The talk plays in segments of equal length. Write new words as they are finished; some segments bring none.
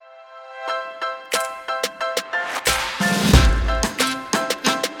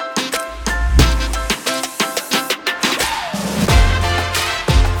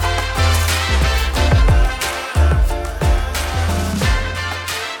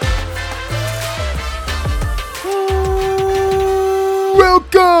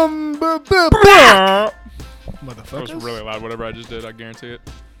motherfuckers. It was really loud. Whatever I just did, I guarantee it.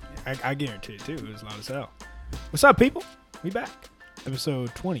 I guarantee it too. It was loud as hell. What's up, people? We back.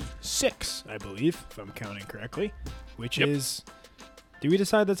 Episode 26, I believe, if I'm counting correctly. Which is... Did we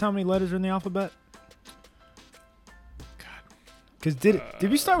decide that's how many letters are in the alphabet? God. Because did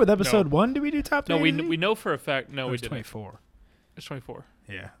we start with episode 1? Did we do top 3? No, we know for a fact. No, we didn't. 24. It's 24.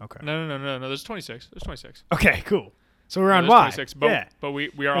 Yeah, okay. No. There's 26. There's 26. Okay, cool. So we're on there's Y. 26, but, yeah. but we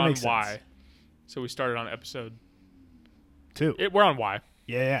are That on makes Y. sense. So we started on episode 2. We're on Y.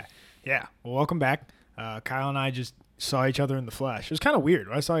 Yeah. Well, welcome back. Kyle and I just saw each other in the flesh. It was kind of weird.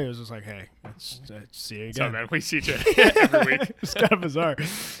 When I saw you, I was just like, hey, let's see you again. So, man, we see each other every week. It's kind of bizarre.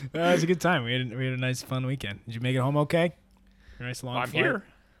 It was a good time. We had a nice, fun weekend. Did you make it home okay? A nice long I'm flight? here.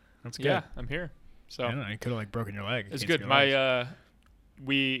 That's good. Yeah, I'm here. So I don't know. You could have broken your leg. it's good.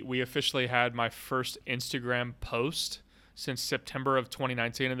 We officially had my first Instagram post since September of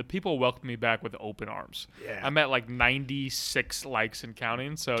 2019, and the people welcomed me back with open arms. Yeah. I'm at like 96 likes and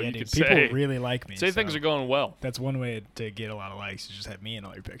counting, so you could people say really like me. things are going well. That's one way to get a lot of likes. Is just have me in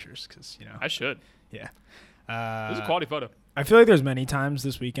all your pictures, because I should. Yeah. It was a quality photo. I feel like there's many times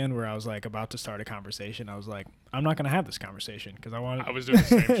this weekend where I was like about to start a conversation. I was like, I'm not going to have this conversation because I was doing the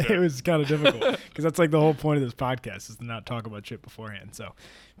same shit. It was kind of difficult because that's like the whole point of this podcast is to not talk about shit beforehand. So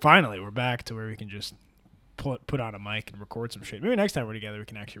finally, we're back to where we can just put on a mic and record some shit. Maybe next time we're together, we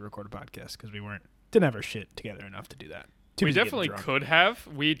can actually record a podcast because didn't have our shit together enough to do that. We definitely could have.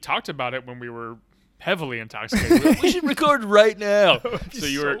 We talked about it when we were heavily intoxicated. We should record right now. So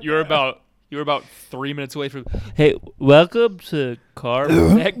you were about 3 minutes away from. Hey, welcome to car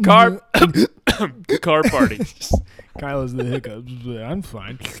party. Kyle is the hiccups. I'm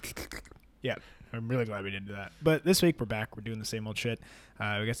fine. Yeah, I'm really glad we didn't do that. But this week we're back. We're doing the same old shit.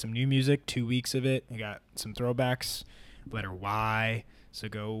 We got some new music. 2 weeks of it. We got some throwbacks. Letter Y. So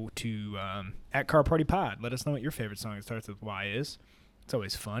go to at Car Party Pod. Let us know what your favorite song that starts with Y is. It's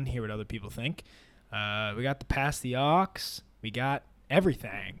always fun. Hear what other people think. We got the Pass the Aux. We got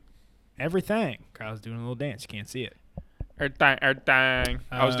everything. Kyle's doing a little dance. You can't see it. Everything.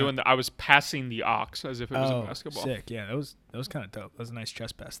 I was passing the aux as if it was a basketball. Sick. Yeah, that was kind of dope. That was a nice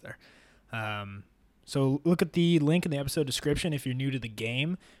chest pass there. So look at the link in the episode description if you're new to the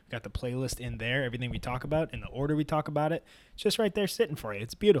game. We've got the playlist in there, everything we talk about, in the order we talk about it. It's just right there sitting for you.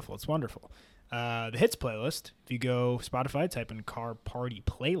 It's beautiful. It's wonderful. The hits playlist, if you go Spotify, type in Car Party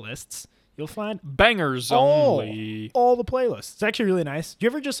Playlists, you'll find bangers only. All the playlists. It's actually really nice. Do you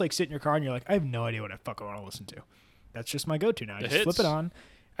ever just like sit in your car and you're like, I have no idea what I fucking want to listen to? That's just my go-to now. I just flip it on.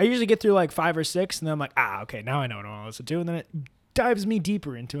 I usually get through like 5 or 6, and then I'm like, okay, now I know what I want to listen to. And then it dives me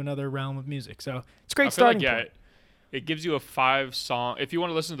deeper into another realm of music. So it's a great starting point. It gives you a 5-song. If you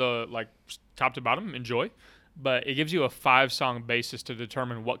want to listen to the like top to bottom, enjoy. But it gives you a 5-song basis to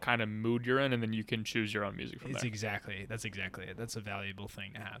determine what kind of mood you're in, and then you can choose your own music from there. That's exactly it. That's a valuable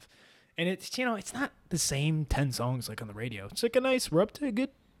thing to have. And it's not the same 10 songs like on the radio. It's like we're up to a good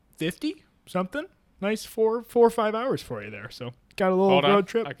 50 something. Nice 4 or 5 hours for you there. So got a little road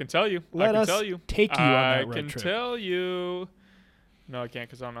trip. I can tell you. Let us take you on that road trip. I can tell you. No, I can't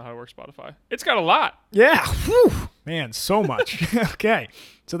because I don't know how to work Spotify. It's got a lot. Yeah. Whew. Man, so much. Okay.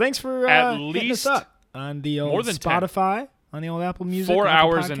 So thanks for hitting us up on the old Spotify, 10. On the old Apple Music. 4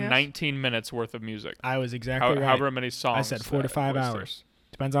 hours and 19 minutes worth of music. I was exactly right. However many songs. I said 4 to 5 hours.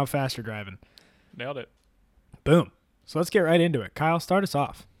 Depends how fast you're driving. Nailed it. Boom. So let's get right into it. Kyle, start us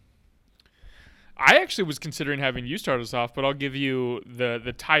off. I actually was considering having you start us off, but I'll give you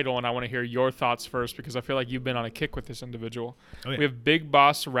the title, and I want to hear your thoughts first because I feel like you've been on a kick with this individual. Oh, yeah. We have Big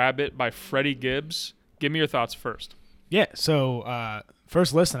Boss Rabbit by Freddie Gibbs. Give me your thoughts first. Yeah, so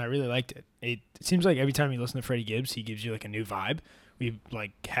first listen, I really liked it. It seems like every time you listen to Freddie Gibbs, he gives you like a new vibe. We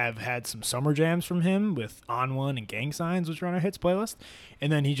have had some summer jams from him with On One and Gang Signs, which are on our hits playlist,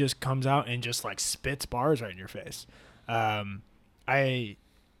 and then he just comes out and just like spits bars right in your face.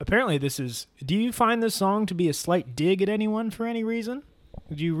 Apparently this is. Do you find this song to be a slight dig at anyone for any reason?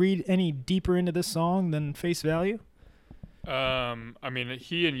 Would you read any deeper into this song than face value? I mean,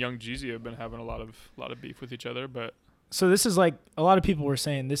 he and Young Jeezy have been having a lot of beef with each other, but so this is like a lot of people were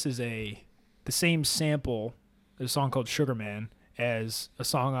saying this is the same sample, a song called Sugar Man, as a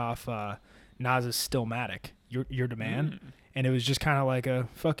song off Nas's Stillmatic, You're the Man. And it was just kind of like a,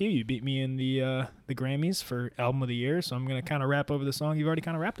 fuck you, you beat me in the Grammys for Album of the Year, so I'm going to kind of rap over the song you've already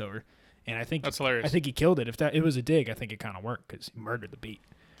kind of rapped over. And I think that's hilarious. I think he killed it. If it was a dig, I think it kind of worked because he murdered the beat.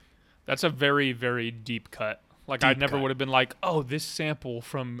 That's a very, very deep cut. Like, I never would have been like, oh, this sample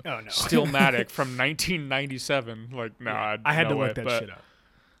from Stillmatic from 1997. Like, no, I had to look that shit up.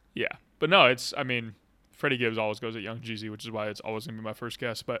 Yeah. But no, I mean, Freddie Gibbs always goes at Young Jeezy, which is why it's always going to be my first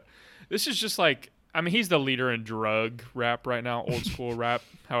guess. But this is just like, I mean, he's the leader in drug rap right now, old school rap,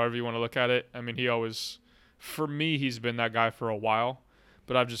 however you want to look at it. I mean, for me, he's been that guy for a while,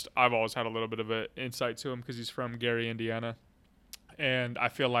 but I've always had a little bit of an insight to him because he's from Gary, Indiana. And I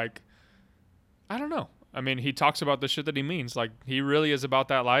feel like, I don't know. I mean, he talks about the shit that he means. Like, he really is about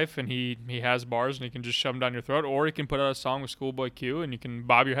that life, and he has bars, and he can just shove them down your throat, or he can put out a song with Schoolboy Q, and you can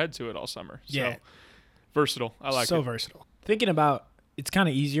bob your head to it all summer. Yeah. So, versatile. I like it. So versatile. Thinking about, it's kind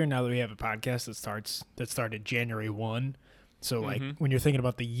of easier now that we have a podcast that started January 1. So, like, when you're thinking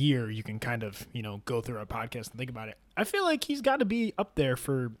about the year, you can kind of, go through our podcast and think about it. I feel like he's got to be up there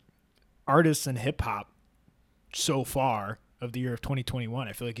for artists in hip-hop so far of the year of 2021.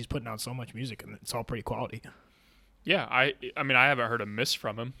 I feel like he's putting out so much music, and it's all pretty quality. Yeah, I mean, I haven't heard a miss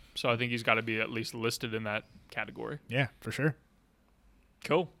from him, so I think he's got to be at least listed in that category. Yeah, for sure.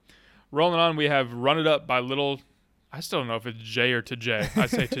 Cool. Rolling on, we have Run It Up by Lil... I still don't know if it's J or Tajay. I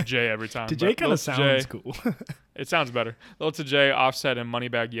say Tajay every time. Tajay kind of sounds cool. It sounds better. Lil Tajay, Offset, and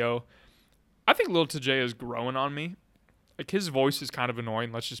Moneybagg Yo. I think Lil Tajay is growing on me. Like, his voice is kind of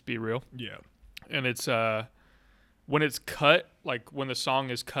annoying. Let's just be real. Yeah. And it's when it's cut, like when the song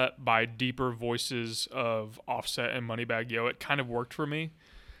is cut by deeper voices of Offset and Moneybagg Yo, it kind of worked for me.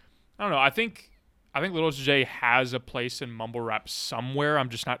 I don't know. I think Lil J has a place in mumble rap somewhere. I'm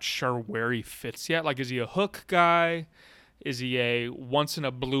just not sure where he fits yet. Like, is he a hook guy? Is he a once in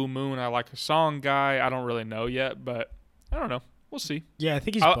a blue moon I like a song guy? I don't really know yet, but I don't know. We'll see. Yeah, I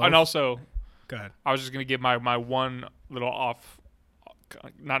think he's both. And also, go ahead. I was just going to give my one little off,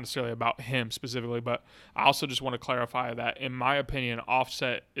 not necessarily about him specifically, but I also just want to clarify that, in my opinion,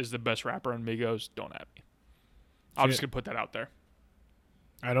 Offset is the best rapper in Migos. Don't at me. I'm just going to put that out there.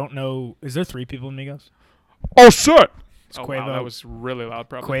 I don't know. Is there 3 people in Migos? Offset! It's Quavo. Wow, that was really loud,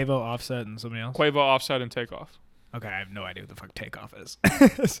 probably. Quavo, Offset, and somebody else? Quavo, Offset, and Takeoff. Okay, I have no idea what the fuck Takeoff is.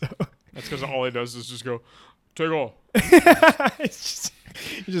 So. That's because all he does is just go, take off. He's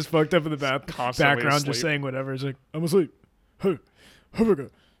just fucked up in the background, asleep. Just saying whatever. He's like, I'm asleep. Hey,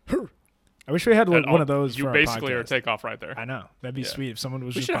 I wish we had one of those. You for basically our are Takeoff right there. I know, that'd be sweet if someone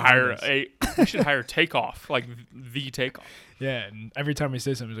was. We just we should hire Takeoff, like the Takeoff. Yeah, and every time we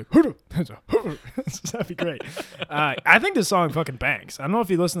say something, he's like, that'd be great. I think this song fucking bangs. I don't know if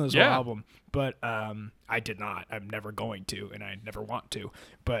you listen to this whole album, but I did not. I'm never going to, and I never want to.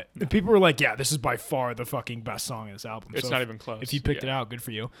 But people were like, yeah, this is by far the fucking best song in this album. It's not even close. If you picked it out, good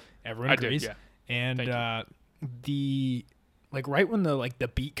for you. Everyone agrees. I did, And the right when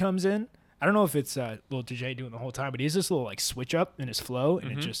the beat comes in, I don't know if it's Lil J doing the whole time, but he has this little switch up in his flow,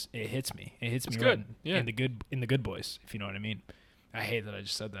 and it hits me. It hits me right in the good boys, if you know what I mean. I hate that I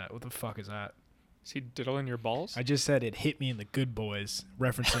just said that. What the fuck is that? Is he diddling your balls? I just said it hit me in the good boys,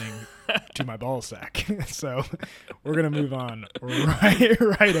 referencing to my ball sack. So we're gonna move on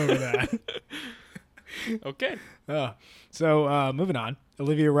right over that. Okay. So moving on,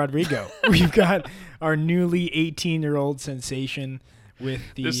 Olivia Rodrigo. We've got our newly 18-year-old sensation. With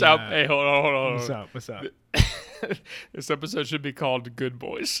the hey, hold on. What's up? This episode should be called "Good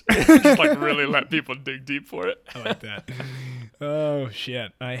Boys." Just really let people dig deep for it. I like that. Oh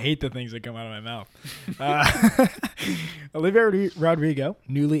shit! I hate the things that come out of my mouth. Olivia Rodrigo,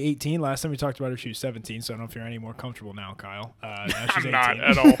 newly 18. Last time we talked about her, she was 17. So I don't know if you're any more comfortable now, Kyle. Now she's 18. Not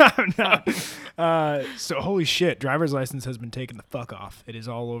at all. I'm not. So holy shit! Driver's license has been taken the fuck off. It is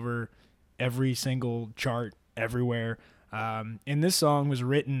all over every single chart everywhere. And this song was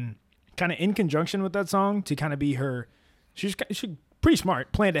written kind of in conjunction with that song to kind of be her. She's pretty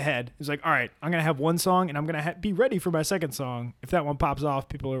smart, planned ahead. It's like, all right, I'm going to have one song and I'm going to be ready for my second song. If that one pops off,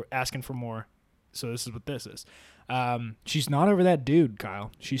 people are asking for more. So this is what this is. She's not over that dude,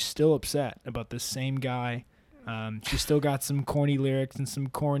 Kyle. She's still upset about this same guy. She's still got some corny lyrics and some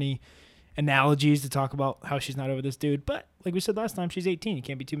corny analogies to talk about how she's not over this dude. But like we said last time, she's 18. You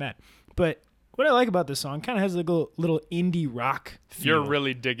can't be too mad. But what I like about this song kind of has a little indie rock feel. You're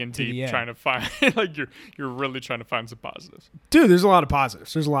really digging deep, trying to find you're really trying to find some positives. Dude, there's a lot of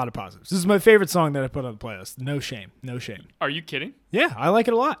positives. This is my favorite song that I put on the playlist. No shame. Are you kidding? Yeah, I like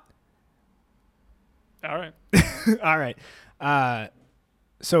it a lot. All right. All right.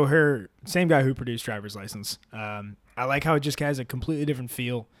 So her same guy who produced Driver's License. I like how it just has a completely different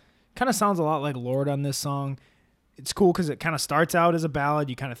feel. Kind of sounds a lot like Lorde on this song. It's cool because it kind of starts out as a ballad.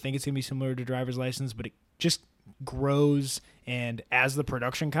 You kind of think it's going to be similar to Driver's License, but it just grows. And as the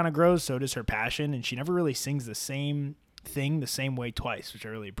production kind of grows, so does her passion. And she never really sings the same thing the same way twice, which I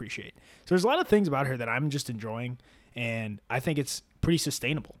really appreciate. So there's a lot of things about her that I'm just enjoying. And I think it's pretty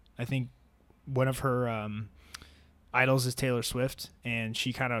sustainable. I think one of her idols is Taylor Swift, and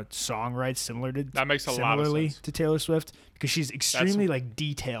she kind of songwrites similarly lot of sense to Taylor Swift because she's extremely like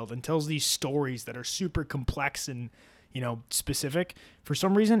detailed and tells these stories that are super complex and specific. For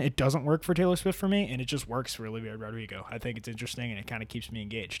some reason, it doesn't work for Taylor Swift for me, and it just works for Olivia Rodrigo. I think it's interesting, and it kind of keeps me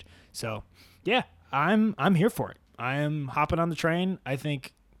engaged. So, yeah, I'm here for it. I am hopping on the train. I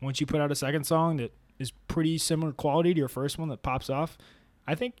think once you put out a second song that is pretty similar quality to your first one that pops off,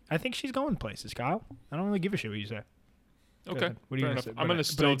 I think she's going places, Kyle. I don't really give a shit what you say. Okay. What are you gonna say?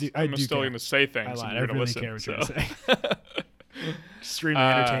 I'm still going to say things. I lied. And I you're really listen, care what so. you're going to say. Extremely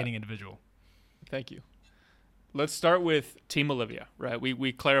entertaining individual. Thank you. Let's start with Team Olivia, right?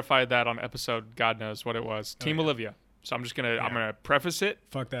 We clarified that on episode, God knows what it was. Team Olivia. So I'm gonna preface it.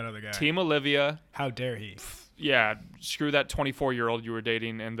 Fuck that other guy. Team Olivia. How dare he? Yeah, screw that 24-year-old you were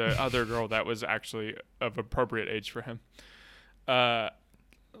dating and the other girl that was actually of appropriate age for him.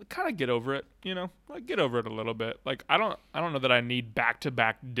 Kind of get over it, like get over it a little bit. Like I don't know that I need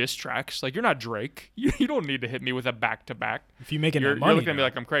back-to-back diss tracks. Like you're not Drake. You don't need to hit me with a back-to-back. If you making you're, that money, you're looking at me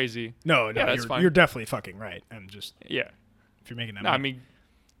like I'm crazy. No, that's fine. You're definitely fucking right. I'm just if you're making that money. I mean,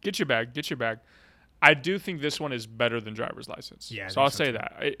 get your bag. I do think this one is better than Driver's License. Yeah, so I'll say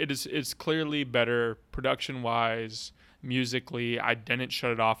that it's clearly better production-wise, musically. I didn't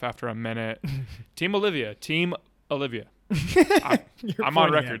shut it off after a minute. Team Olivia. I'm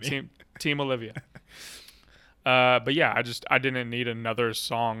on record. Team Olivia. But yeah, I didn't need another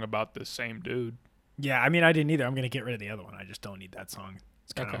song about the same dude. Yeah, I mean, I didn't either. I'm gonna get rid of the other one. I just don't need that song.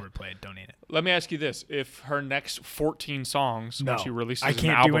 It's kind of overplayed. Don't need it. Let me ask you this: if her next 14 songs, when she releases I can't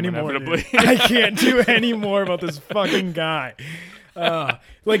an album, do any inevitably, more, I can't do any more about this fucking guy.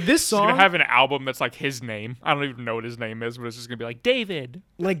 Like this song, she's gonna have an album that's like his name. I don't even know what his name is, but it's just gonna be like David.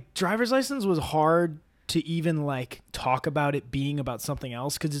 Like Driver's License was hard to even like talk about it being about something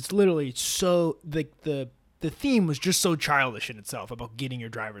else because it's literally so like the theme was just so childish in itself about getting your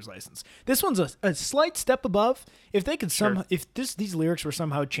driver's license. This one's a slight step above. If they could these lyrics were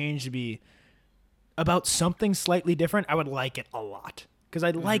somehow changed to be about something slightly different, I would like it a lot because I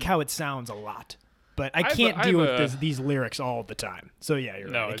like how it sounds a lot. But I can't deal with these lyrics all the time. So yeah, you're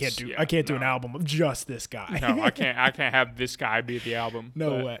right. I can't do an album of just this guy. No, I can't have this guy be the album.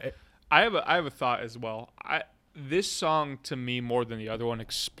 No way. I have a thought as well. This song to me more than the other one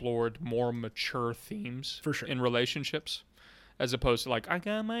explored more mature themes for sure in relationships, as opposed to like I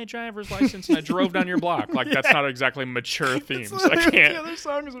got my driver's license and I drove down your block. Like that's not exactly mature themes. I can't. The other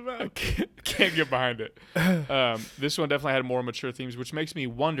song is about. I can't get behind it. This one definitely had more mature themes, which makes me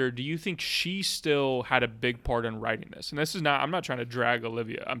wonder: do you think she still had a big part in writing this? And this is not. I'm not trying to drag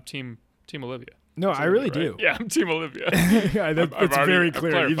Olivia. I'm team Olivia. No, I really do. Yeah, I'm Team Olivia. Yeah, that's very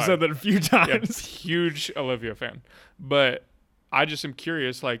clear. You've said that a few times. Yeah, huge Olivia fan. But I just am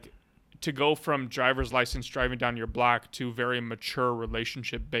curious, like, to go from driver's license driving down your block to very mature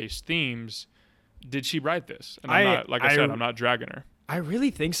relationship-based themes, did she write this? And I'm not dragging her. I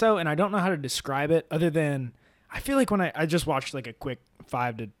really think so, and I don't know how to describe it other than I feel like when I just watched like a quick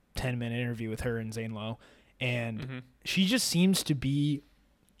 5 to 10 minute interview with her and Zane Lowe, and she just seems to be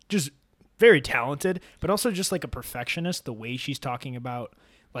just very talented, but also just like a perfectionist. The way she's talking about,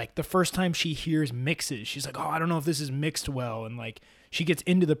 like the first time she hears mixes, she's like, "Oh, I don't know if this is mixed well," and like she gets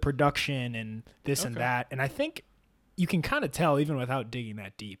into the production and this and that. And I think you can kind of tell even without digging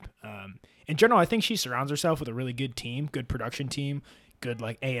that deep. In general, I think she surrounds herself with a really good team, good production team, good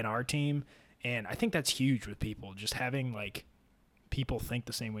like A&R team, and I think that's huge with people just having like people think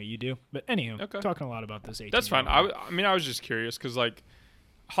the same way you do. But anywho, talking a lot about this. That's fine. I mean, I was just curious because like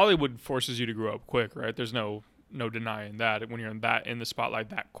Hollywood forces you to grow up quick, right? There's no denying that. When you're in the spotlight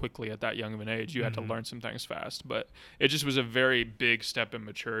that quickly at that young of an age, you had to learn some things fast. But it just was a very big step in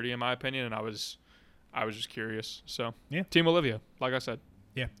maturity, in my opinion, and I was just curious. So yeah, Team Olivia, like I said.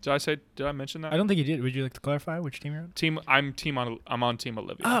 Yeah. Did I mention that? I don't think you did. Would you like to clarify which team you're on? I'm on Team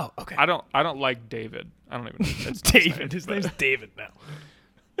Olivia. Oh, okay. I don't like David. I don't even know. It's David. His name's David now.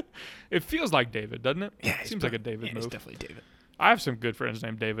 It feels like David, doesn't it? Yeah. Seems like a David move. It's definitely David. I have some good friends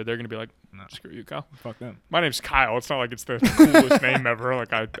named David. They're going to be like, no, screw you, Kyle. Fuck them. My name's Kyle. It's not like it's the coolest name ever.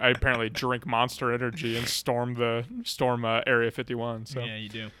 Like I apparently drink Monster Energy and storm Area 51. So yeah, you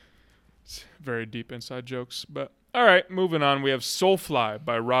do. It's very deep inside jokes. But all right, moving on. We have Soulfly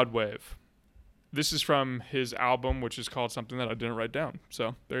by Rod Wave. This is from his album, which is called something that I didn't write down.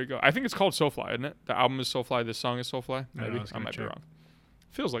 So there you go. I think it's called Soulfly, isn't it? The album is Soulfly. This song is Soulfly. Maybe I might be wrong.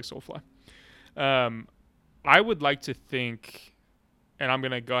 Feels like Soulfly. I would like to think, and I'm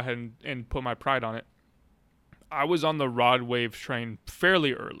going to go ahead and put my pride on it, I was on the Rod Wave train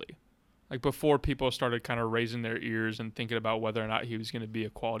fairly early, like before people started kind of raising their ears and thinking about whether or not he was going to be a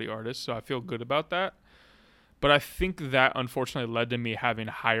quality artist. So I feel good about that. But I think that unfortunately led to me having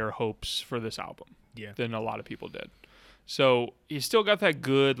higher hopes for this album than a lot of people did. So he's still got that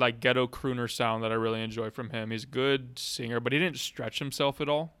good like ghetto crooner sound that I really enjoy from him. He's a good singer, but he didn't stretch himself at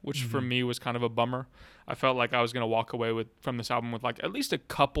all, which for me was kind of a bummer. I felt like I was going to walk away from this album with like at least a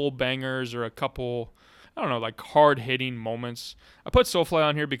couple bangers or a couple, I don't know, like hard-hitting moments. I put Soulfly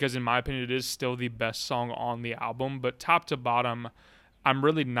on here because in my opinion it is still the best song on the album, but top to bottom I'm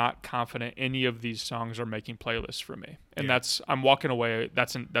really not confident any of these songs are making playlists for me. And I'm walking away,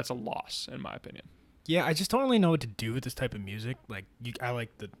 that's a loss in my opinion. Yeah, I just don't really know what to do with this type of music. Like, I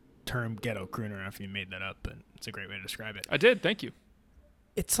like the term ghetto crooner. I don't know if you made that up, but it's a great way to describe it. I did. Thank you.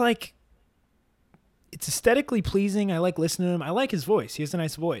 It's like, it's aesthetically pleasing. I like listening to him. I like his voice. He has a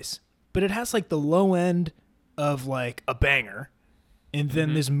nice voice. But it has like the low end of like a banger and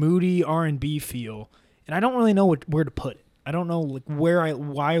then this moody R&B feel. And I don't really know where to put it. I don't know like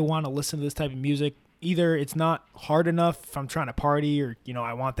why I want to listen to this type of music. Either it's not hard enough if I'm trying to party or,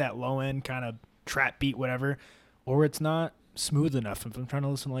 I want that low end kind of trap beat, whatever, or it's not smooth enough if I'm trying to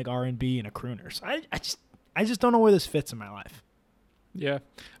listen to like R&B and a crooner. So I just don't know where this fits in my life. Yeah,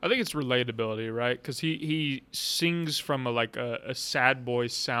 I think it's relatability, right? Because he sings from a sad boy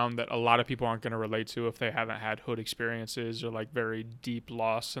sound that a lot of people aren't going to relate to if they haven't had hood experiences or like very deep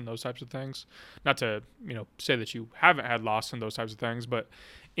loss and those types of things. Not to say that you haven't had loss and those types of things, but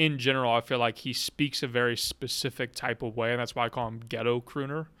in general, I feel like he speaks a very specific type of way, and that's why I call him ghetto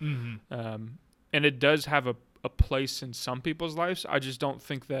crooner. And it does have a place in some people's lives. I just don't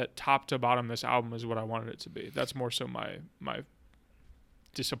think that top to bottom this album is what I wanted it to be. That's more so my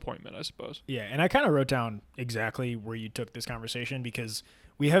disappointment, I suppose. Yeah, and I kind of wrote down exactly where you took this conversation because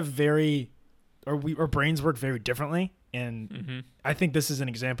we have our brains work very differently, and I think this is an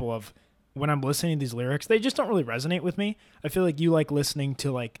example of when I'm listening to these lyrics, they just don't really resonate with me. I feel like you like listening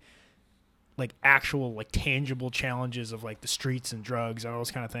to like actual like tangible challenges of like the streets and drugs and all those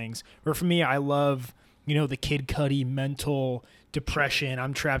kind of things. Or for me, I love, the Kid Cudi mental depression.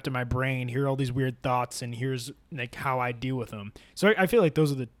 I'm trapped in my brain. Here are all these weird thoughts, and here's like how I deal with them. So I feel like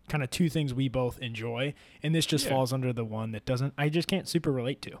those are the kind of two things we both enjoy, and this just falls under the one that I just can't super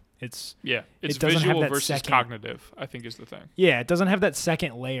relate to. It's visual versus cognitive, I think is the thing. Yeah, it doesn't have that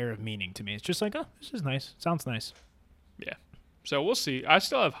second layer of meaning to me. It's just like, oh, this is nice. Sounds nice. Yeah. So we'll see. I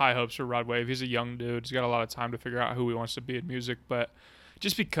still have high hopes for Rod Wave. He's a young dude. He's got a lot of time to figure out who he wants to be in music. But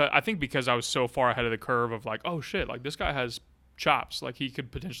just because I was so far ahead of the curve of like, oh shit, like this guy has chops. Like he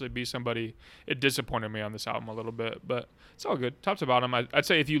could potentially be somebody. It disappointed me on this album a little bit, but it's all good. Top to bottom, I'd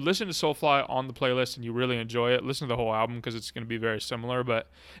say if you listen to Soulfly on the playlist and you really enjoy it, listen to the whole album because it's going to be very similar. But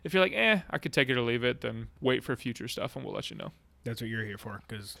if you're like, I could take it or leave it, then wait for future stuff and we'll let you know. That's what you're here for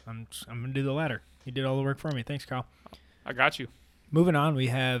because I'm going to do the latter. You did all the work for me. Thanks, Kyle. I got you. Moving on, we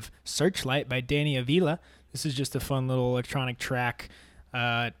have Searchlight by Danny Avila. This is just a fun little electronic track.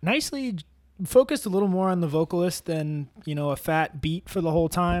 Nicely focused a little more on the vocalist than, a fat beat for the whole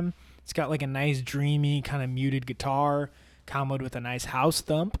time. It's got like a nice dreamy kind of muted guitar comboed with a nice house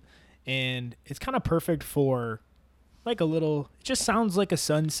thump. And it's kind of perfect for like it just sounds like a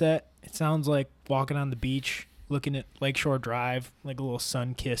sunset. It sounds like walking on the beach, looking at Lakeshore Drive, like a little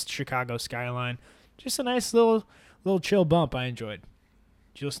sun-kissed Chicago skyline. Just a nice little chill bump I enjoyed.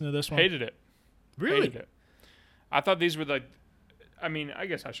 Did you listen to this one? Hated it. Really? Hated it. I thought these were I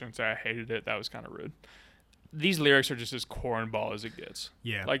guess I shouldn't say I hated it. That was kind of rude. These lyrics are just as cornball as it gets.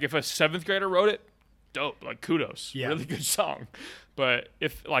 Yeah. Like if a 7th grader wrote it, dope. Like kudos. Yeah. Really good song. But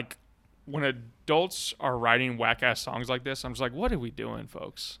if when adults are writing whack ass songs like this, I'm just like, what are we doing,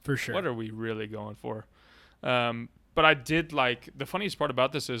 folks? For sure. What are we really going for? But I did the funniest part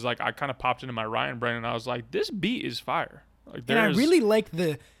about this is I kind of popped into my Ryan brain and I was like, this beat is fire. And I really like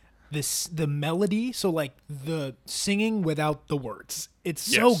the melody. So like the singing without the words. It's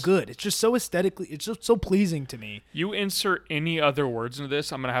so good. It's just so aesthetically, it's just so pleasing to me. You insert any other words into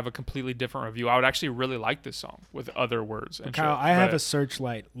this, I'm going to have a completely different review. I would actually really like this song with other words. And Kyle, I have a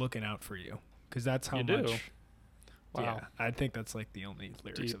searchlight looking out for you because that's how much. Do. Wow. Yeah, I think that's like the only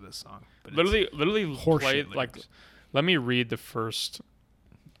lyrics of this song. But literally play let me read the first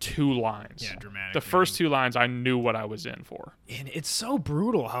 2 lines. Yeah, dramatic. The first 2 lines, I knew what I was in for. And it's so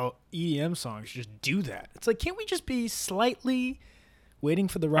brutal how EDM songs just do that. It's like, can't we just be slightly waiting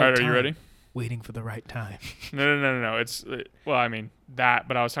for the right time? All right, are you ready? Waiting for the right time. No. It's, but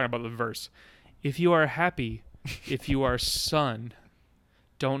I was talking about the verse. If you are happy, if you are sun,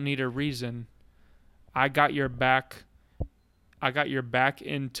 don't need a reason. I got your back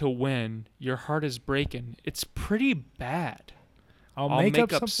in to win. Your heart is breaking. It's pretty bad. I'll make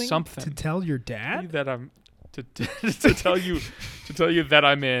up something to tell your dad that I'm to tell you that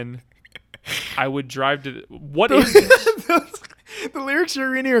I'm in. I would drive to. What is this? The lyrics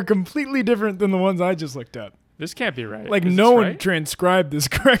you're reading are completely different than the ones I just looked up. This can't be right. Like, no one transcribed this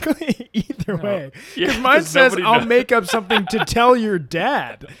correctly either way. Because Yeah, mine says, I'll knows. make up something to tell your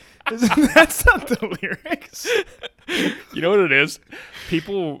dad. That's not the lyrics. You know what it is?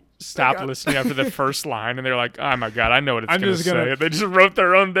 People stop listening after the first line, and they're like, "Oh my god, I know what it's going to say." They just wrote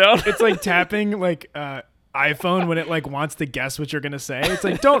their own down. It's like tapping like iPhone when it like wants to guess what you're gonna say. It's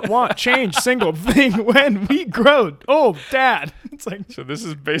like, don't want change single thing when we grow. Oh, dad. It's like, so this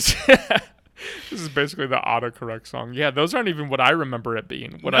is basically the autocorrect song. Yeah, those aren't even what I remember it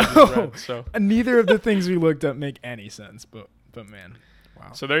being. What I just read. So neither of the things we looked up make any sense. But man.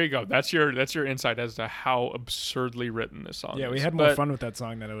 Wow. So there you go. That's your insight as to how absurdly written this song is. Yeah, we had more fun with that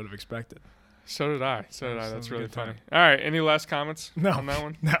song than I would have expected. So did I. That's really funny. All right. Any last comments on that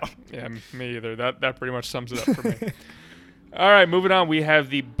one? No. Yeah, me either. That pretty much sums it up for me. All right, moving on. We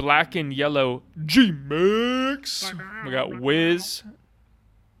have the Black and Yellow G-Mix. We got Wiz.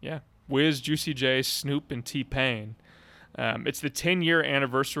 Yeah. Wiz, Juicy J, Snoop, and T-Pain. It's the 10-year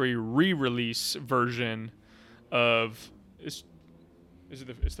anniversary re-release version of...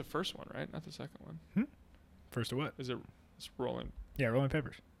 It's the first one, right? Not the second one. First of what? It's Rolling. Yeah, Rolling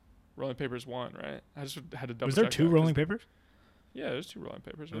Papers. Rolling Papers 1, right? I just had to double check. Was there two Rolling Papers? Yeah, there's two Rolling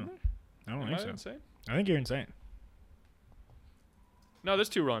Papers, wasn't there? I don't think so. Insane? I think you're insane. No, there's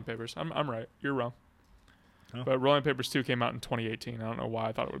two Rolling Papers. I'm right. You're wrong. Oh. But Rolling Papers 2 came out in 2018. I don't know why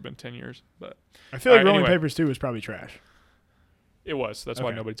I thought it would have been 10 years. But I feel like Rolling Papers 2 was probably trash. It was. That's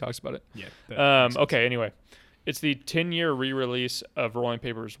why nobody talks about it. Yeah. Okay, anyway. It's the 10-year re-release of Rolling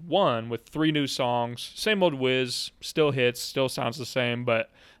Papers 1 with 3 new songs. Same old Wiz, still hits, still sounds the same, but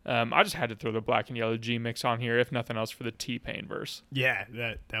I just had to throw the Black and Yellow G-Mix on here, if nothing else, for the T-Pain verse. Yeah,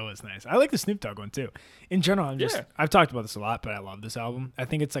 that was nice. I like the Snoop Dogg one, too. In general, I've talked about this a lot, but I love this album. I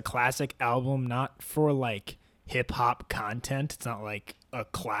think it's a classic album, not for, like, hip-hop content. It's not, like, a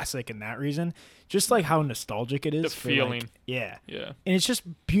classic in that reason. Just, like, how nostalgic it is. The feeling. Like, yeah. Yeah. And it's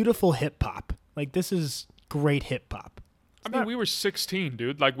just beautiful hip-hop. Like, this is... great hip hop. I mean, we were 16,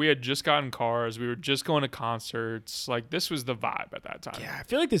 dude. Like, we had just gotten cars. We were just going to concerts. Like, this was the vibe at that time. Yeah, I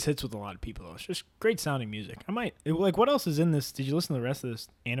feel like this hits with a lot of people, though. It's just great sounding music. What else is in this? Did you listen to the rest of this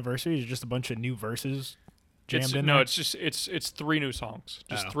anniversary? Is it just a bunch of new verses jammed in there? No, it's 3 new songs.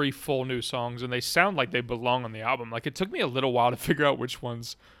 Just 3 full new songs, and they sound like they belong on the album. Like, it took me a little while to figure out which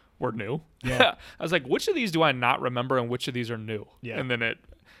ones were new. Yeah. I was like, which of these do I not remember and which of these are new? Yeah. And then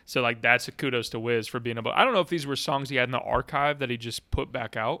so, like, that's a kudos to Wiz for being able... I don't know if these were songs he had in the archive that he just put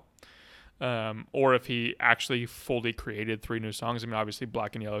back out, or if he actually fully created 3 new songs. I mean, obviously,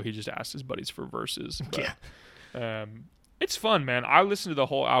 Black and Yellow, he just asked his buddies for verses. But, yeah. It's fun, man. I listened to the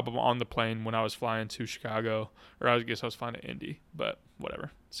whole album on the plane when I was flying to Chicago, or I guess I was flying to Indy, but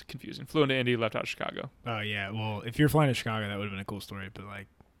whatever. It's confusing. Flew into Indy, left out Chicago. Oh, yeah. Well, if you're flying to Chicago, that would have been a cool story, but, like,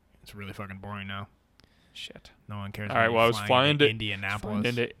 it's really fucking boring now. Shit. No one cares. All right, well, I was flying to Indianapolis.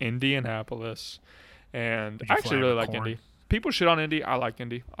 And I actually really like Indy. People shit on Indy. I like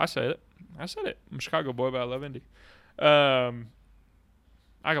Indy. I said it. I'm a Chicago boy, but I love Indy. I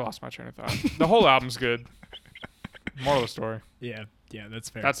lost my train of thought. The whole album's good. Moral of the story. Yeah, that's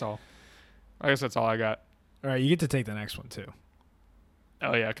fair. That's all. I guess that's all I got. All right, you get to take the next one, too.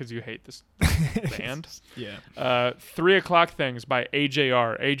 Oh, yeah, because you hate this band. Yeah. 3 O'Clock Things by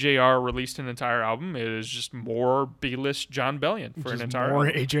AJR. AJR released an entire album. It is just more B-list John Bellion for an entire more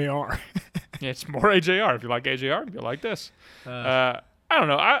album. AJR. Yeah, it's more AJR. If you like AJR, you'll like this. I don't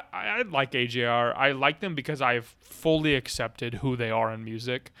know. I like AJR. I like them because I've fully accepted who they are in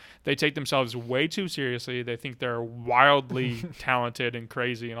music. They take themselves way too seriously. They think they're wildly talented and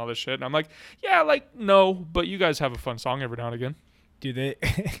crazy and all this shit. And I'm like, yeah, like, no, but you guys have a fun song every now and again. Dude,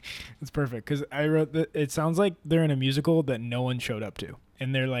 it's perfect because I wrote that it sounds like they're in a musical that no one showed up to.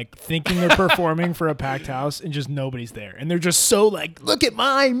 And they're like thinking they're performing for a packed house and just nobody's there. And they're just so like, look at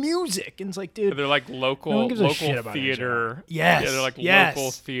my music. And it's like, dude. They're like local theater. Yes. Yeah, they're like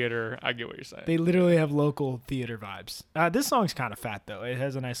local theater. I get what you're saying. They literally have local theater vibes. This song's kind of fat, though. It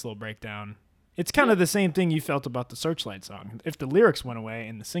has a nice little breakdown. It's kind of the same thing you felt about the Searchlight song. If the lyrics went away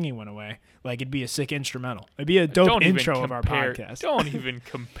and the singing went away, like it'd be a sick instrumental. It'd be a dope intro of our podcast. Don't even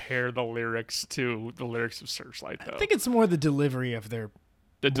compare the lyrics to the lyrics of Searchlight, though. I think it's more the delivery of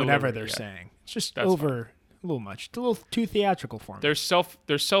whatever they're saying. It's just a little much. It's a little too theatrical for me. They're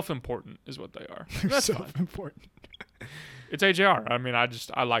self-important is what they are. That's self-important. It's AJR. I mean,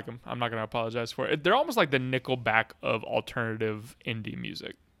 I like them. I'm not going to apologize for it. They're almost like the Nickelback of alternative indie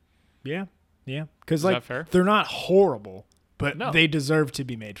music. Yeah. Yeah, because like they're not horrible, but they deserve to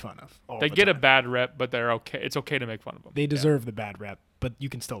be made fun of. They get a bad rep, but they're okay. It's okay to make fun of them. They deserve the bad rep, but you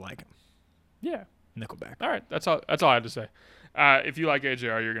can still like them. Yeah. Nickelback. All right. That's all I had to say. If you like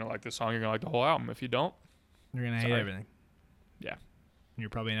AJR, you're going to like this song. You're going to like the whole album. If you don't, you're going to hate everything. Yeah. You're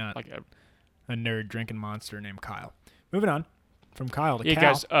probably not like a nerd drinking monster named Kyle. Moving on from Kyle to Cal. Yeah,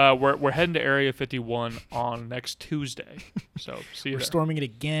 guys, we're heading to Area 51 on next Tuesday. So see you We're there. storming it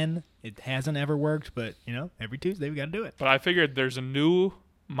again. It hasn't ever worked, but, every Tuesday we got to do it. But I figured there's a new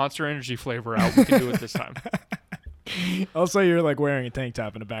Monster Energy flavor out. We can do it this time. Also, you're like wearing a tank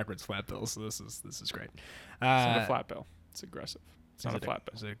top and a backwards flat bill, so this is great. It's not a flat bill. It's aggressive. It's not a flat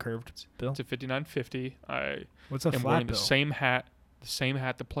bill. Is it a curved bill? It's a 5950. What's a flat wearing bill? the same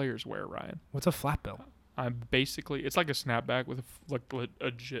hat the players wear, Ryan. What's a flat bill? I'm basically, it's like a snapback with a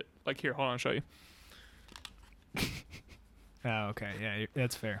legit, like here, hold on, I'll show you. Oh, okay. Yeah,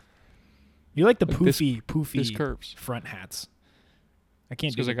 that's fair. You like the poofy this curves. front hats. I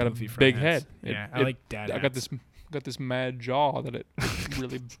can't do because I got a poofy front big hats. head. Yeah, I like dad hats. I got this mad jaw that it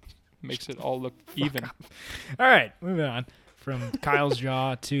really makes it all look even. All right, moving on from Kyle's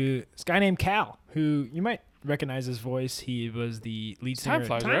jaw to this guy named Cal, who you might recognize his voice. He was the lead singer of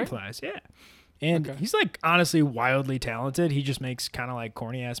Time Flies, yeah. And he's like honestly wildly talented. He just makes kind of like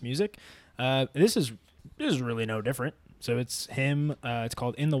corny ass music. This is really no different. So it's him. It's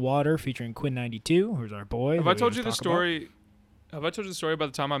called In the Water, featuring Quinn 92, who's our boy. Have I told you the story? Have I told you the story about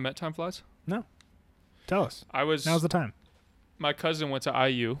the time I met Time Flies? No. Tell us. Now's the time. My cousin went to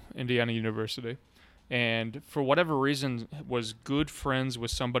IU, Indiana University, and for whatever reason was good friends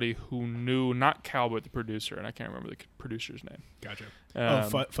with somebody who knew not Cal but the producer, and I can't remember the producer's name.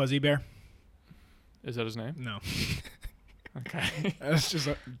 Gotcha. Fuzzy Bear. Is that his name? No. Okay. I was just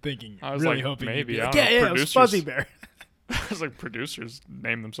thinking. I was really like, hoping. Maybe. Like, it was Fuzzy Bear. I was like, producers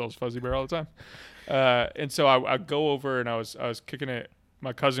name themselves Fuzzy Bear all the time. And so I go over and I was kicking it.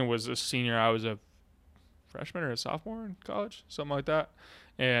 My cousin was a senior. I was a freshman or a sophomore in college, something like that.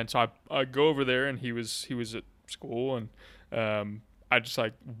 And so I go over there and he was at school and I just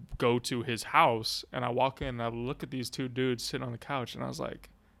like go to his house and I walk in and I look at these two dudes sitting on the couch and I was like,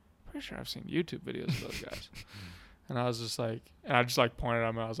 pretty sure I've seen YouTube videos of those guys. And I was just like, and I just like pointed at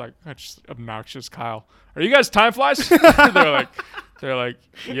him and I was like, that's just obnoxious Kyle. Are you guys Time Flies? they're like,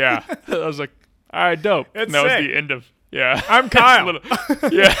 yeah. I was like, all right, dope. And that was the end of, yeah. I'm Kyle.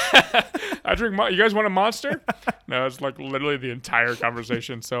 Yeah. I drink, you guys want a Monster? No, it's like literally the entire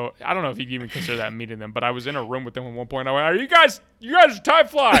conversation. So I don't know if you can even consider that meeting them, but I was in a room with them at one point. I went, you guys are Time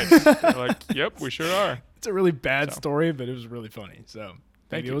Flies. They're like, yep, we sure are. It's a really bad story, but it was really funny. So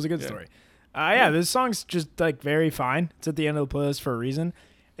maybe it was a good story. This song's just like very fine. It's at the end of the playlist for a reason.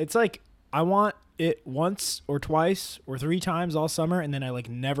 It's like I want it once or twice or 3 times all summer, and then I like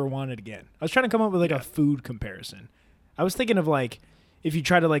never want it again. I was trying to come up with like a food comparison. I was thinking of like if you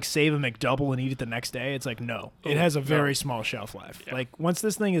try to like save a McDouble and eat it the next day, it's like no. It has a very small shelf life. Yeah. Like once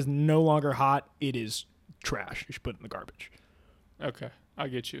this thing is no longer hot, it is trash. You should put it in the garbage. Okay, I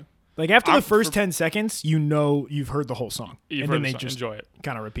get you. Like after the first 10 seconds, you've heard the whole song, and then they just enjoy it.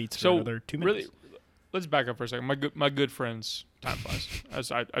 Kind of repeats for another 2 minutes. Really, let's back up for a second. My good friends, Time Flies.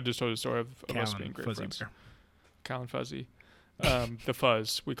 As I just told the story of us being great friends. Bear. Cal and Fuzzy, the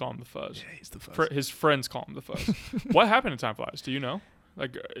Fuzz. We call him the Fuzz. Yeah, he's the Fuzz. His friends call him the Fuzz. What happened to Time Flies? Do you know?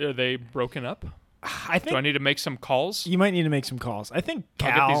 Like, are they broken up? I think. Do I need to make some calls? You might need to make some calls. I think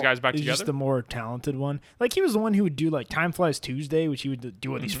Cal I'll get these guys back is together. Just the more talented one. Like he was the one who would do like Time Flies Tuesday, which he would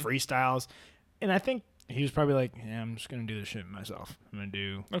do all these freestyles. And I think he was probably like, yeah, I'm just going to do this shit myself. I'm going to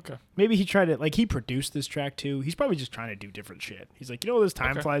do... Okay. Maybe he tried it... Like, he produced this track, too. He's probably just trying to do different shit. He's like, this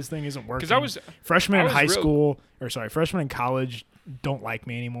Time Flies thing isn't working. Because Freshmen in college don't like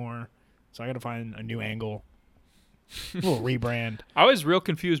me anymore. So I got to find a new angle. A little rebrand. I was real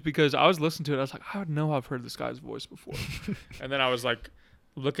confused because I was listening to it. I was like, I know I've heard this guy's voice before. And then I was like,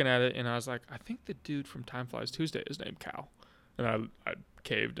 looking at it, and I was like, I think the dude from Time Flies Tuesday is named Cal. And I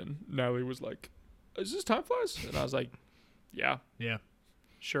caved, and Natalie was like, is this Time Flies? And I was like, yeah. Yeah.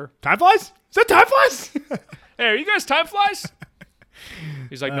 Sure. Time Flies? Is that Time Flies? Hey, are you guys Time Flies?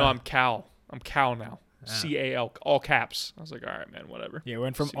 He's like, no, I'm Cal. I'm Cal now. C-A-L, all caps. I was like, all right, man, whatever. Yeah,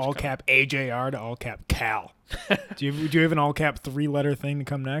 went from all cap AJR to all cap Cal. do you have an all cap 3-letter thing to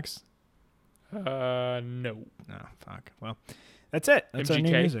come next? No. No, fuck. Well, that's it. That's MGK? Our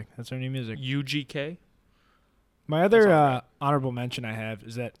new music. That's our new music. UGK? My other honorable mention I have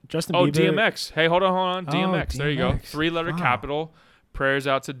is that Justin Bieber. DMX. Hey, hold on. DMX. There you go. 3-letter capital. Prayers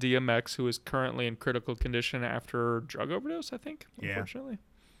out to DMX, who is currently in critical condition after drug overdose, I think, unfortunately.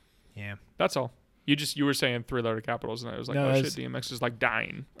 Yeah. That's all. You were saying 3-letter capitals, and I was like, shit, DMX is like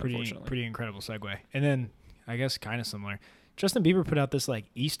dying, unfortunately. Pretty incredible segue. And then, I guess kind of similar, Justin Bieber put out this like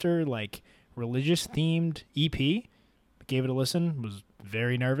Easter, like religious-themed EP. Gave it a listen. Was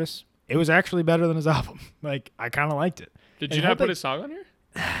very nervous. it was actually better than his album. Like, I kind of liked it. Did you not put a song on here?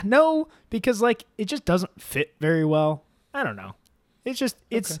 No, because like it just doesn't fit very well. I don't know. It's just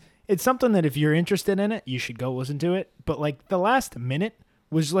it's something that if you're interested in it, you should go listen to it. But like the last minute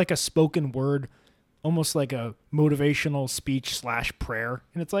was like a spoken word, almost like a motivational speech / prayer,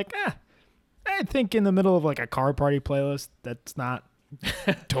 and it's like, I think in the middle of like a car party playlist, that's not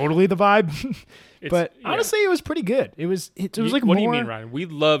totally the vibe. But honestly, it was pretty good. It was like what more. do you mean, Ryan? We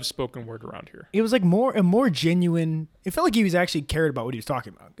love spoken word around here. It was like a more genuine. It felt like he was actually cared about what he was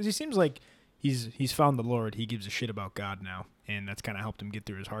talking about, because he seems like he's found the Lord. He gives a shit about God now, and that's kind of helped him get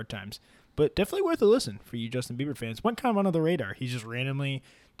through his hard times. But definitely worth a listen for you Justin Bieber fans. Went kind of under the radar. He just randomly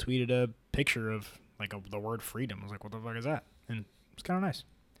tweeted a picture of like the word freedom. I was like, what the fuck is that? And it's kind of nice.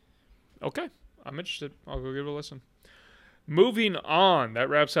 Okay, I'm interested. I'll go give it a listen. Moving on, that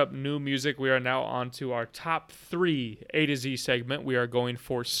wraps up new music. We are now on to our top 3 A to Z segment. We are going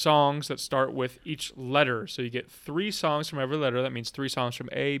for songs that start with each letter. So you get 3 songs from every letter. That means 3 songs from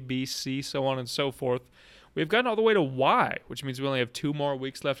A, B, C, so on and so forth. We've gotten all the way to Y, which means we only have 2 more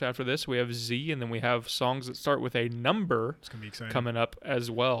weeks left after this. We have Z, and then we have songs that start with a number. It's gonna be exciting. Coming up as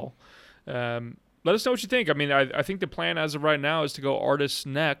well. Let us know what you think. I mean, I think the plan as of right now is to go artists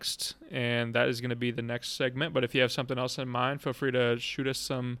next, and that is going to be the next segment. But if you have something else in mind, feel free to shoot us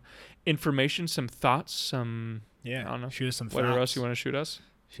some information, some thoughts, some... Yeah, I don't know. shoot us some thoughts. Whatever else you want to shoot us.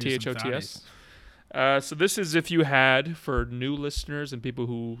 THOTS. Thoughties. So this is if you had, for new listeners and people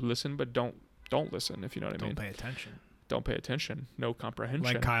who listen but don't listen, if you know what I mean. Don't pay attention. Don't pay attention. No comprehension.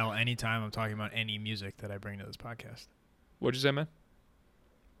 Like Kyle, anytime I'm talking about any music that I bring to this podcast. What'd you say, man?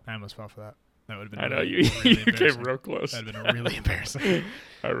 I almost fell for that. That would have been. I know really, you. Really you came real close. That would have been really embarrassing.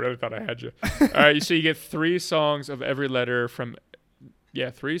 I really thought I had you. All right, so you get 3 songs of every letter from.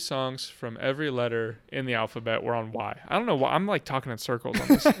 Yeah, 3 songs from every letter in the alphabet. We're on Y. I don't know why I'm like talking in circles on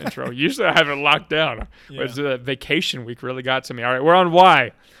this intro. Usually I have it locked down. Yeah. But the vacation week really got to me. All right, we're on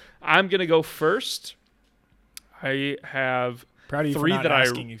Y. I'm gonna go first. I have Proud of you 3 for not that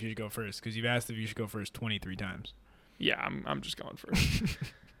asking if you should go first, because you've asked if you should go first 23 times. Yeah, I'm just going first.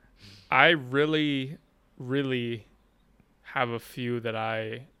 I really, really have a few that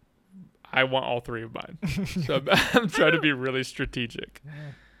I want all 3 of mine. So I'm trying to be really strategic.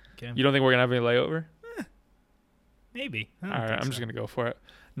 Okay. You don't think we're going to have any layover? Maybe. All right, I'm just going to go for it.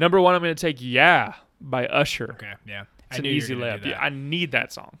 Number 1, I'm going to take Yeah by Usher. Okay, yeah. It's an easy layup. Yeah, I need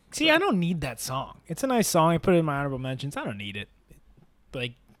that song. See, I don't need that song. It's a nice song. I put it in my honorable mentions. I don't need it.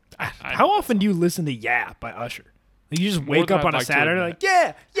 Like, how often do you listen to Yeah by Usher? Like, you just wake up on a Saturday like,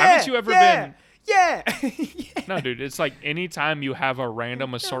 yeah. Haven't you ever been... Yeah. No, dude, it's like anytime you have a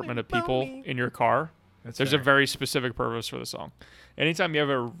random assortment of people in your car, there's fair. a very specific purpose for the song. Anytime you have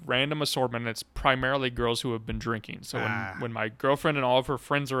a random assortment, it's primarily girls who have been drinking. So when my girlfriend and all of her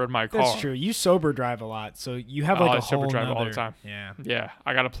friends are in my car. That's true. You sober drive a lot, so you have like a whole sober drive all the time. Yeah. Yeah,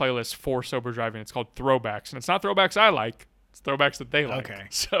 I got a playlist for sober driving. It's called Throwbacks, and it's not throwbacks I like. It's throwbacks that they like. Okay.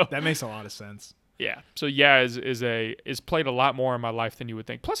 So that makes a lot of sense. Yeah. So Yeah is played a lot more in my life than you would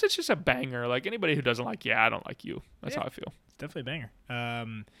think. Plus, it's just a banger. Like anybody who doesn't like Yeah, I don't like you. That's how I feel. It's definitely a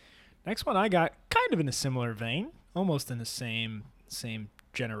banger. Next one I got kind of in a similar vein, almost in the same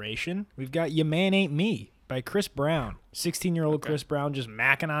generation. We've got Ya Man Ain't Me by Chris Brown. 16-year-old Chris Brown just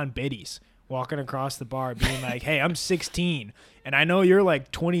macking on biddies, walking across the bar, being like, "Hey, I'm 16, and I know you're like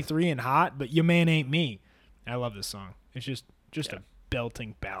 23 and hot, but your man ain't me." I love this song. It's just a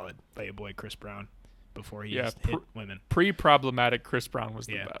belting ballad by your boy Chris Brown before he hit women. Pre-problematic Chris Brown was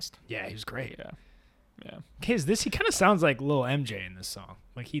the best. Yeah, he was great. Yeah. He kind of sounds like Lil MJ in this song.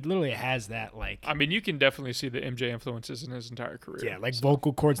 Like he literally has that like. I mean, you can definitely see the MJ influences in his entire career. Yeah, like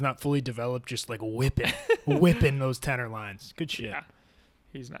vocal cords not fully developed, just like whipping those tenor lines. Good shit. Yeah.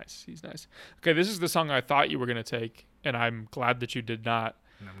 He's nice. Okay, this is the song I thought you were going to take, and I'm glad that you did not.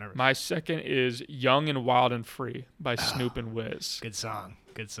 I'm nervous. My second is Young and Wild and Free by Snoop and Wiz. Good song.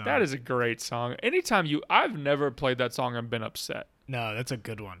 That is a great song. I've never played that song and been upset. No, that's a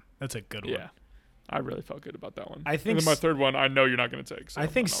good one. Yeah. I really felt good about that one. I think and then my third one, I know you're not going to take. So I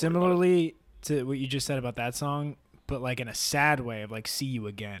think similarly to what you just said about that song, but like in a sad way of like See You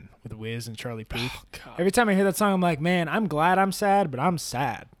Again with Wiz and Charlie Puth. Oh, every time I hear that song, I'm like, man, I'm glad I'm sad, but I'm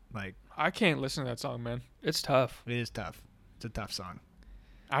sad. Like I can't listen to that song, man. It's tough. It is tough. It's a tough song.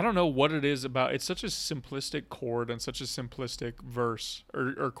 I don't know what it is about. It's such a simplistic chord and such a simplistic verse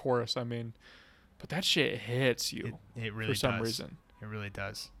or chorus. I mean, but that shit hits you. It really for some does. reason. It really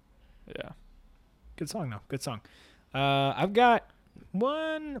does. Yeah. Good song though. Good song. I've got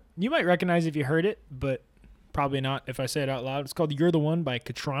one you might recognize if you heard it, but probably not if I say it out loud. It's called "You're the One" by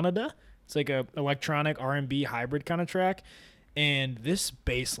Katranada. It's like a electronic R&B hybrid kind of track. And this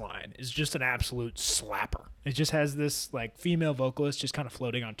bass line is just an absolute slapper. It just has this like female vocalist just kind of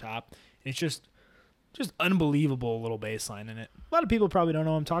floating on top. And it's just unbelievable little bass line in it. A lot of people probably don't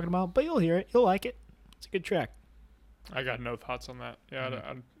know what I'm talking about, but you'll hear it. You'll like it. It's a good track. I got no thoughts on that.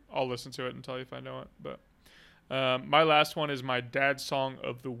 Yeah, I'll listen to it and tell you if I know it. But my last one is my dad song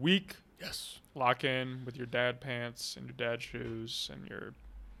of the week. Yes. Lock in with your dad pants and your dad shoes and your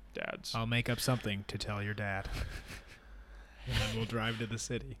dad's. I'll make up something to tell your dad. And then we'll drive to the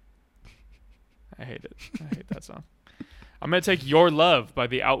city. I hate it. I hate that song. I'm going to take Your Love by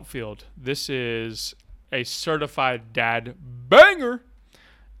The Outfield. This is a certified dad banger.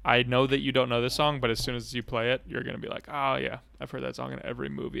 I know that you don't know this song, but as soon as you play it, you're going to be like, oh, yeah, I've heard that song in every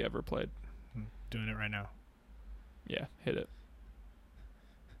movie ever played. I'm doing it right now. Yeah, hit it.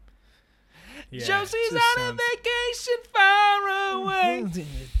 Yeah, Josie's on a vacation far away.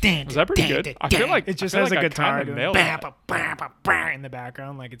 Was that pretty good? I feel like it just has a guitar in the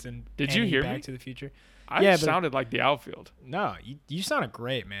background, like it's in. Did you hear Back me? to the Future? I sounded like The Outfield. No, you sounded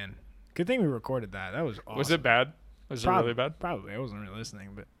great, man. Good thing we recorded that. That was awesome. Was it bad? Was it really bad? Probably. I wasn't really listening,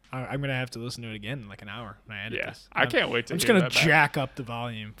 but I'm gonna have to listen to it again in like an hour when I edit this. I can't wait to. I'm just gonna jack up the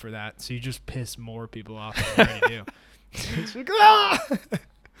volume for that, so you just piss more people off than you already do. It's like, ah!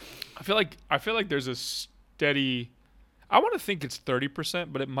 I feel like there's a steady. I want to think it's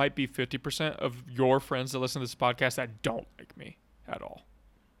 30%, but it might be 50% of your friends that listen to this podcast that don't like me at all.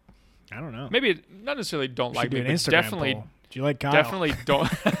 I don't know. Maybe not necessarily don't like me, but definitely. Poll. Do you like Kyle? Definitely don't.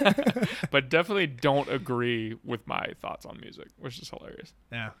 But definitely don't agree with my thoughts on music, which is hilarious.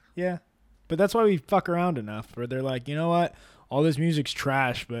 Yeah. But that's why we fuck around enough, where they're like, you know what? All this music's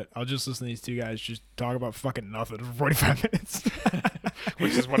trash, but I'll just listen to these two guys just talk about fucking nothing for 45 minutes.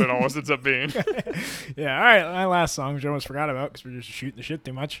 Which is what it always ends up being. Yeah, all right. My last song, which I almost forgot about because we're just shooting the shit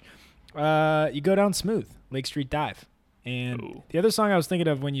too much. You Go Down Smooth, Lake Street Dive. And the other song I was thinking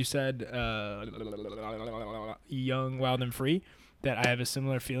of when you said Young, Wild, and Free, that I have a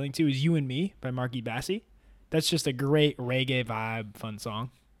similar feeling to, is You and Me by Marky Bassey. That's just a great reggae vibe, fun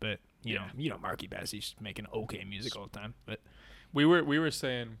song. But, you know, Marky Bassey's making okay music all the time. But we were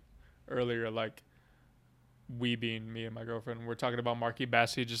saying earlier, like, we being me and my girlfriend, we're talking about Marky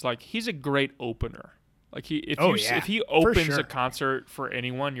Bassey, just like he's a great opener. Like if he opens a concert for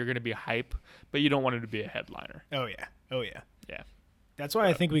anyone, you're gonna be hype, but you don't want him to be a headliner. Oh yeah. Yeah. That's why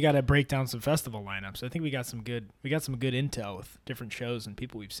I think we got to break down some festival lineups. I think we got some good intel with different shows and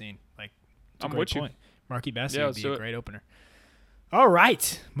people we've seen. Like, I'm with you. Marky Bassey would be a great opener. All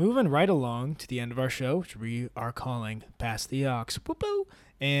right, moving right along to the end of our show, which we are calling Pass the Aux. Whoop-oo.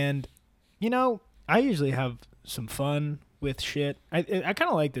 And you know, I usually have some fun with shit. I kind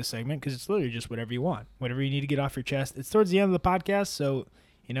of like this segment because it's literally just whatever you want, whatever you need to get off your chest. It's towards the end of the podcast, so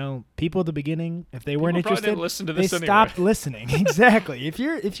you know, people at the beginning, if they weren't interested, didn't listen to this they anyway. Stopped listening. Exactly. If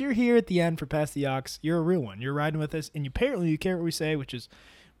you're here at the end for Pass the Aux, you're a real one. You're riding with us, and you care what we say, which is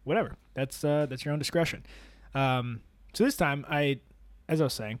whatever. That's your own discretion. So this time, as I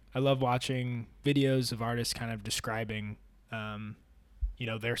was saying, I love watching videos of artists kind of describing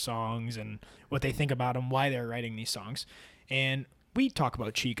their songs and what they think about them, why they're writing these songs. And we talk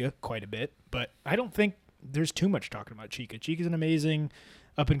about Chika quite a bit, but I don't think there's too much talking about Chika. Chika's an amazing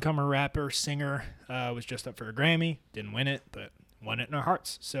up-and-comer rapper, singer, was just up for a Grammy, didn't win it, but won it in our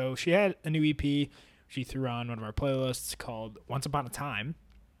hearts. So she had a new EP she threw on one of our playlists called Once Upon a Time.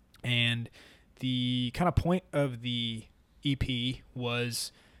 And the kind of point of the EP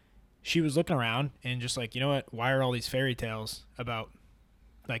was she was looking around and just like, you know what, why are all these fairy tales about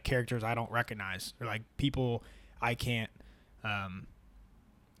like characters I don't recognize or like people I can't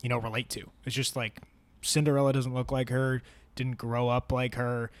relate to? It's just like Cinderella doesn't look like her, didn't grow up like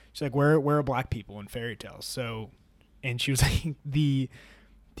her. She's like, where are black people in fairy tales? So, and she was like, the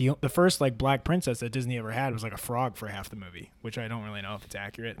first like black princess that Disney ever had was like a frog for half the movie, which I don't really know if it's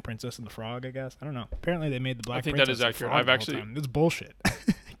accurate. Princess and the Frog, I guess. I don't know. Apparently they made the black princess. I think that is accurate. I've actually, it's bullshit.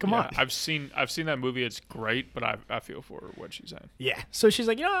 Come on. I've seen that movie. It's great, but I feel for what she's saying. Yeah. So she's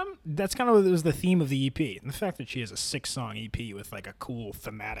like, that's kind of was the theme of the EP, and the fact that she has a 6-song EP with like a cool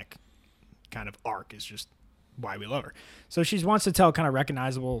thematic kind of arc is just why we love her. So she wants to tell kind of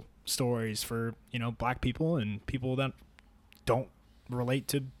recognizable stories for black people and people that don't relate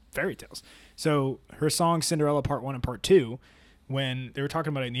to fairy tales. So her song Cinderella Part 1 and Part 2, when they were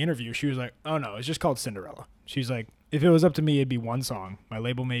talking about it in the interview, she was like, oh no, it's just called Cinderella. She's like, if it was up to me, it'd be one song. My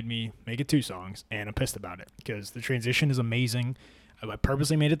label made me make it 2 songs, and I'm pissed about it because the transition is amazing. I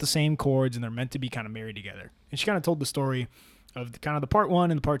purposely made it the same chords, and they're meant to be kind of married together. And she kind of told the story of kind of the Part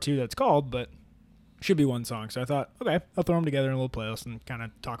 1 and the Part 2 that's called, but should be one song. So I thought, okay, I'll throw them together in a little playlist and kind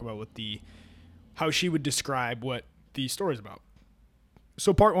of talk about how she would describe what the story's about.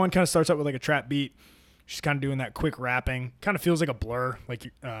 So part 1 kind of starts out with like a trap beat. She's kind of doing that quick rapping. Kind of feels like a blur.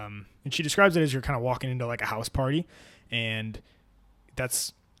 Like, and she describes it as you're kind of walking into like a house party, and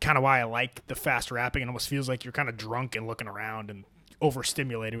that's kind of why I like the fast rapping. It almost feels like you're kind of drunk and looking around and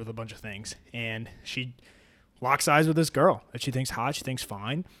overstimulated with a bunch of things. And she locks eyes with this girl that she thinks hot, she thinks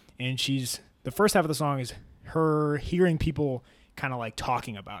fine, and the first half of the song is her hearing people kind of like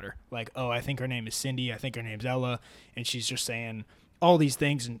talking about her, like, oh, I think her name is Cindy, I think her name's Ella, and she's just saying all these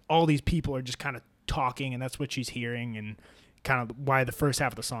things, and all these people are just kind of talking, and that's what she's hearing, and kind of why the first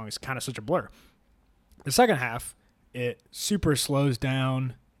half of the song is kind of such a blur. The second half, it super slows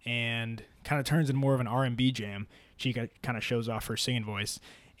down and kind of turns into more of an R&B jam. She kind of shows off her singing voice,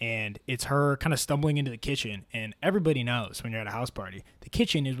 and it's her kind of stumbling into the kitchen. And everybody knows when you're at a house party, the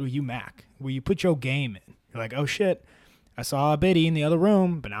kitchen is where you mac, where you put your game in. You're like, oh shit, I saw Biddy in the other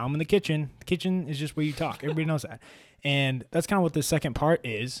room, but now I'm in the kitchen. The kitchen is just where you talk. Everybody knows that. And that's kind of what the second part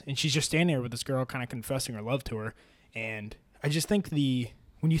is. And she's just standing there with this girl kind of confessing her love to her. And I just think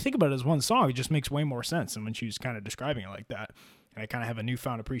when you think about it as one song, it just makes way more sense than when she was kind of describing it like that. And I kind of have a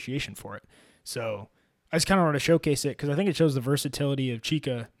newfound appreciation for it. So I just kind of want to showcase it because I think it shows the versatility of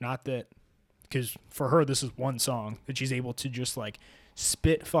Chika. Not that, because for her, this is one song that she's able to just like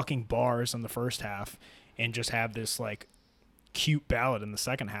spit fucking bars on the first half and just have this like cute ballad in the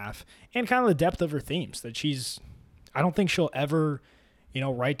second half, and kind of the depth of her themes that I don't think she'll ever,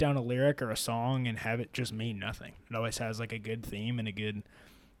 write down a lyric or a song and have it just mean nothing. It always has like a good theme and a good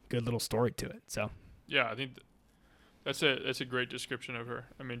little story to it. So yeah, I think that's a great description of her.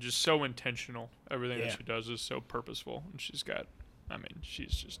 I mean, just so intentional. Everything that she does is so purposeful, and she's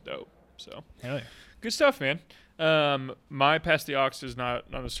just dope. So hell yeah, good stuff, man. My Pass the Aux is not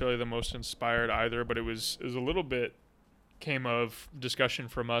necessarily the most inspired either, but it was a little bit came of discussion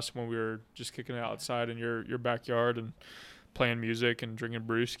from us when we were just kicking it outside in your backyard and playing music and drinking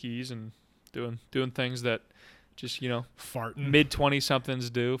brewskis and doing things that just farting mid-20 somethings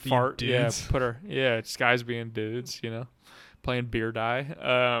do. being Fart, dudes. it's guys being dudes, playing beer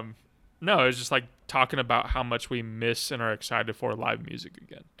die. No, it's just like talking about how much we miss and are excited for live music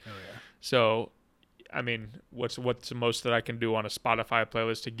again. Oh yeah. So I mean, what's the most that I can do on a Spotify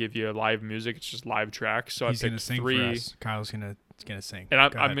playlist to give you live music? It's just live tracks. So He's I gonna picked sing 3. for us. Kyle's gonna sing,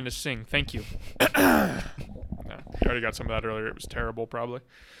 And Go I'm ahead. gonna sing. Thank you. No, you already got some of that earlier. It was terrible, probably.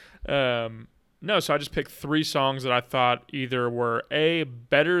 No, so I just picked 3 songs that I thought either were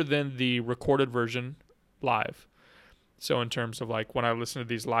better than the recorded version live. So in terms of like when I listen to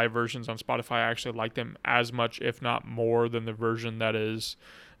these live versions on Spotify, I actually like them as much, if not more, than the version that is,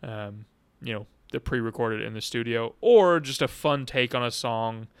 the pre-recorded in the studio, or just a fun take on a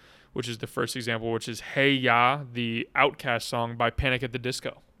song, which is the first example, which is Hey Ya, the Outkast song by Panic at the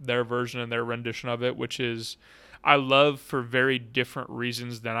Disco, their version and their rendition of it, which is I love for very different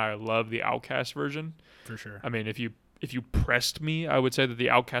reasons than I love the Outkast version. For sure. I mean, if you pressed me, I would say that the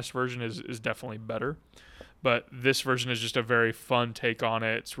Outkast version is definitely better. But this version is just a very fun take on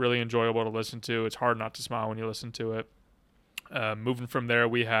it. It's really enjoyable to listen to. It's hard not to smile when you listen to it. Moving from there,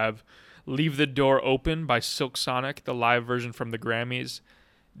 we have Leave the Door Open by Silk Sonic, the live version from the Grammys.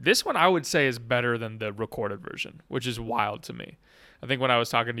 This one I would say is better than the recorded version, which is wild to me. I think when I was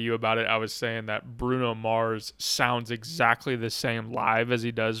talking to you about it, I was saying that Bruno Mars sounds exactly the same live as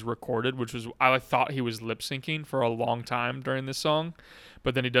he does recorded, which was, I thought he was lip syncing for a long time during this song,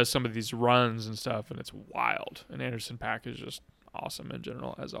 but then he does some of these runs and stuff, and it's wild. And Anderson .Paak is just awesome in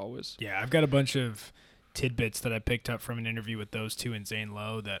general, as always. Yeah, I've got a bunch of tidbits that I picked up from an interview with those two and Zane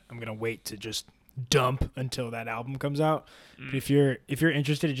Lowe that I'm gonna wait to just dump until that album comes out. But if you're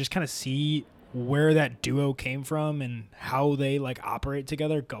interested to just kind of see where that duo came from and how they like operate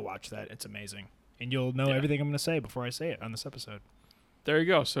together, go watch that. It's amazing, and you'll know everything I'm gonna say before I say it on this episode. There you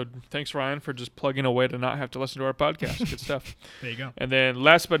go. So thanks, Ryan, for just plugging away to not have to listen to our podcast. Good stuff. There you go. And then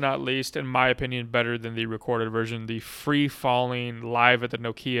last but not least, in my opinion, better than the recorded version, the Free Falling live at the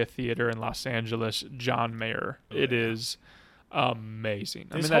Nokia Theater in Los Angeles, John Mayer. It is amazing.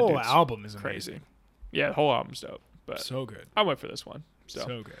 This whole album is crazy. amazing. Yeah, the whole album's dope. But So good. I went for this one. So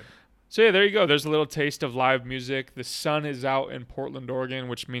good. So yeah, there you go. There's a little taste of live music. The sun is out in Portland, Oregon,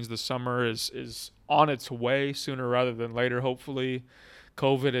 which means the summer is on its way sooner rather than later, hopefully.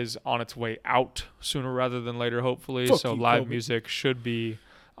 COVID is on its way out sooner rather than later, hopefully. Fuck so you, live COVID. music should be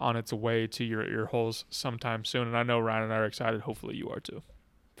on its way to your ear holes sometime soon. And I know Ryan and I are excited. Hopefully you are too.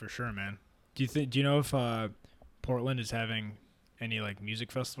 For sure, man. Do you know if Portland is having any like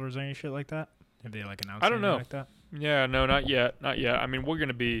music festivals or any shit like that? Have they like announced I don't anything know. like that? Yeah, no, not yet. Not yet. I mean, we're going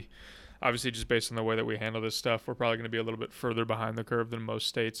to be obviously just based on the way that we handle this stuff, we're probably going to be a little bit further behind the curve than most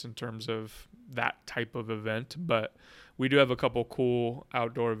states in terms of that type of event. But we do have a couple cool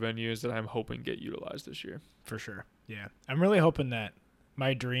outdoor venues that I'm hoping get utilized this year. For sure. Yeah. I'm really hoping that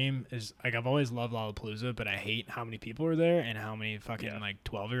my dream is, like, I've always loved Lollapalooza, but I hate how many people are there and how many fucking, like,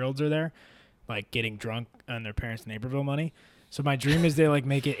 12-year-olds are there, like, getting drunk on their parents' Naperville money. So my dream is they, like,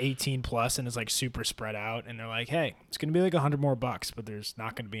 make it 18 plus and it's, like, super spread out. And they're like, hey, it's going to be, like, $100 more, but there's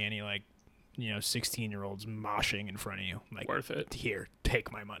not going to be any, like, 16-year-olds moshing in front of you. Like, worth it. Here,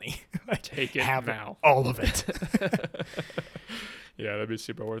 take my money. Like, take it have now. All of it. Yeah, that'd be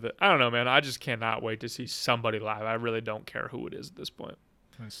super worth it. I don't know, man. I just cannot wait to see somebody live. I really don't care who it is at this point.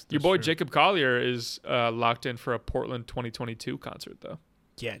 That's your boy true. Jacob Collier is locked in for a Portland 2022 concert, though.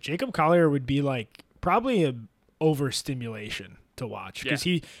 Yeah, Jacob Collier would be, like, probably a overstimulation to watch because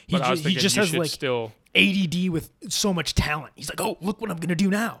he just has, like, still ADD with so much talent. He's like, oh, look what I'm gonna do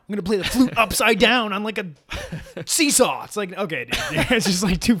now. I'm gonna play the flute upside down on, like, a seesaw. It's like, okay, dude, it's just,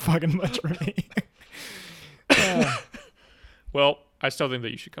 like, too fucking much for me. Well, I still think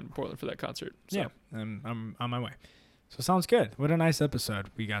that you should come to Portland for that concert. So. Yeah, I'm on my way. So sounds good. What a nice episode.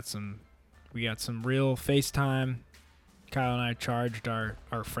 We got some real FaceTime. Kyle and I charged our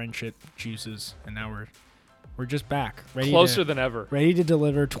friendship juices, and now we're just back, closer than ever, ready to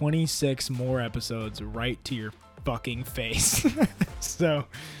deliver 26 more episodes right to your fucking face. So,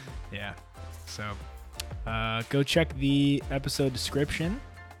 yeah. So, go check the episode description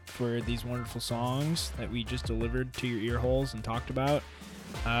for these wonderful songs that we just delivered to your ear holes and talked about.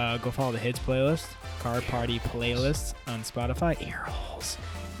 Go follow the Hits playlist, Car Party playlist on Spotify, ear holes.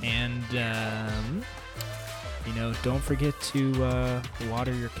 And, don't forget to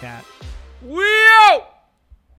water your cat. We